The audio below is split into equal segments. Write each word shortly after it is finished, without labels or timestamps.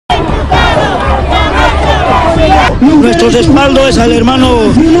nuestro respaldo es al hermano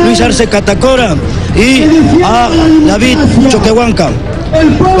Luis Arce Catacora y a David Choquehuanca.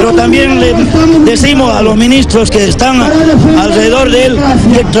 Pero también le decimos a los ministros que están alrededor de él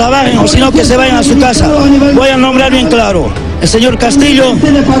que trabajen o sino que se vayan a su casa. Voy a nombrar bien claro. El señor Castillo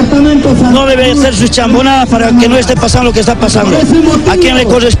no debe hacer sus chambonadas para que no esté pasando lo que está pasando. A quien le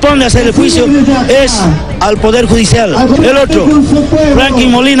corresponde hacer el juicio es al Poder Judicial. El otro,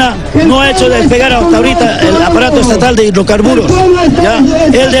 Franklin Molina, no ha hecho despegar hasta ahorita el aparato estatal de hidrocarburos. ¿Ya?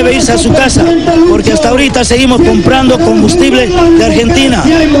 Él debe irse a su casa, porque hasta ahorita seguimos comprando combustible de Argentina,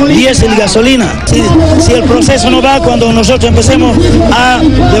 diésel y gasolina. Si el proceso no va, cuando nosotros empecemos a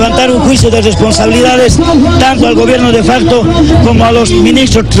levantar un juicio de responsabilidades, tanto al gobierno de facto como a los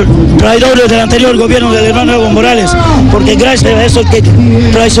ministros traidores del anterior gobierno del hermano Evo Morales, porque gracias a esos que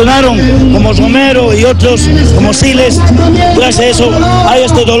traicionaron, como Romero y otros, como Siles, gracias a eso hay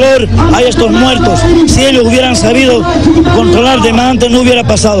este dolor, hay estos muertos. Si ellos hubieran sabido controlar demanda, no hubiera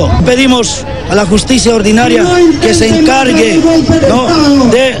pasado. Pedimos a la justicia ordinaria que se encargue, ¿no?,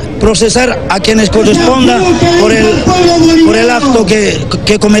 de procesar a quienes corresponda por el acto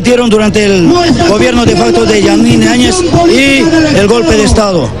que cometieron durante el gobierno de facto de Yanine Áñez y el golpe de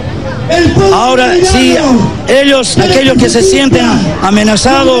Estado. Ahora sí, aquellos que se sienten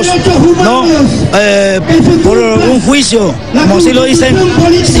amenazados, ¿no?, por un juicio, como así lo dicen,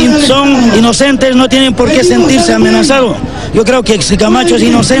 si son inocentes no tienen por qué sentirse amenazados. Yo creo que si Camacho es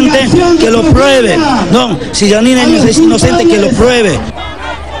inocente, que lo pruebe. No, si Yanine Áñez es inocente, que lo pruebe.